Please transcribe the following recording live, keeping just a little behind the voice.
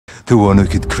The one who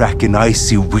could crack an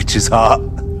icy witch's heart.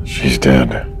 She's dead.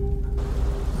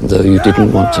 Though you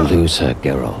didn't want to lose her,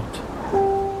 Geralt.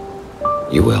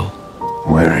 You will.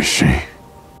 Where is she?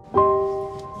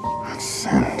 That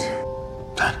scent.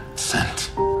 That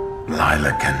scent.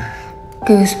 Lilac and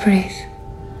gooseberries.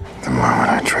 the moment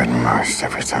I dread most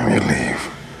every time you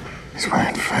leave is when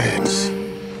it fades.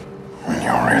 When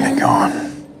you're really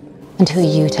gone. And who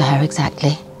are you to her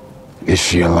exactly? Is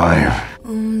she alive?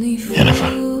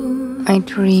 Yennefer. I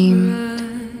dreamed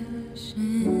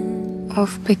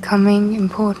of becoming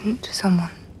important to someone.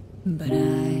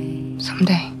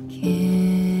 Someday.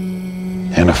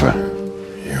 Yennefer.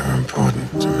 You're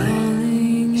important to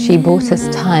me. She bought us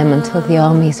time until the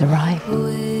armies arrived.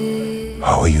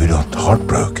 How are you not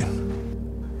heartbroken?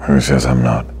 Who says I'm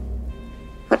not?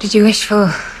 What did you wish for?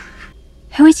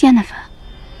 Who is Yennefer?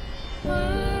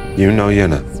 You know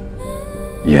Yenna?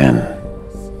 Yen.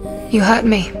 You hurt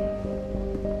me.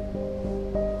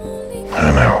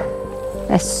 I know.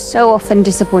 They're so often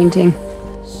disappointing.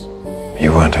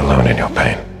 You weren't alone in your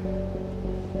pain.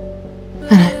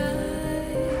 I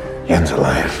know. Yen's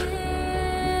alive.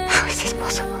 How is this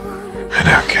possible? I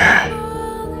don't care.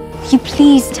 Will you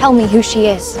please tell me who she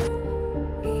is?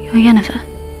 You're Yennefer.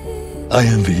 I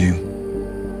envy you.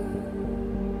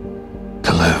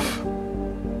 To live.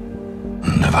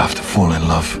 And never have to fall in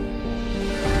love.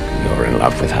 You're in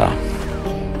love with her.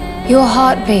 Your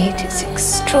heartbeat is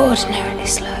extraordinarily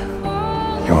slow.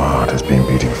 Your heart has been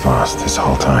beating fast this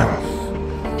whole time.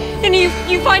 And you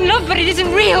find love, but it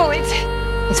isn't real.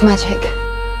 It's magic.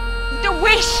 A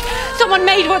wish someone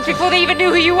made once before they even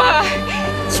knew who you were.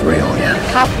 It's real, Yen.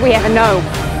 How could we ever know?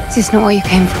 Is this not what you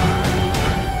came for?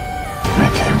 I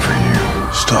came for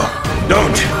you. Stop.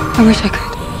 Don't! I wish I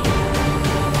could.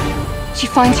 She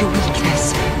finds your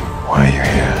weakness. Why are you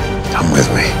here? Come with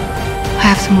me. I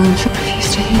have some wounds that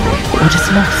refuse to heal. What is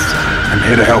lost I'm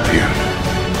here to help you.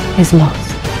 is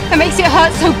lost. It makes it hurt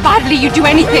so badly you'd do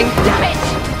anything. Damn it!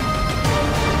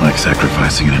 Like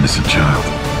sacrificing an innocent child.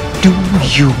 Do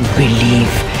you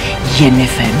believe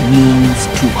Yennefer means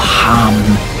to harm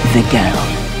the girl?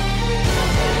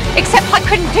 Except I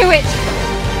couldn't do it.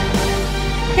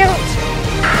 Guilt.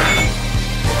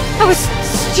 I was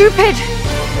stupid.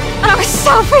 And I was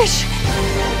selfish.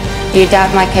 You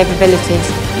doubt my capabilities?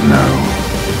 No.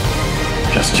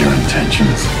 Just your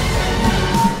intentions.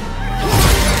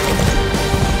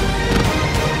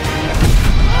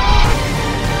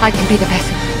 I can be the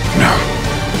vessel. No.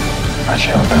 I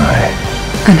shall die.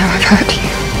 I know I've hurt you.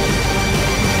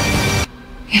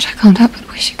 Yet I can't help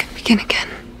but wish you could begin again.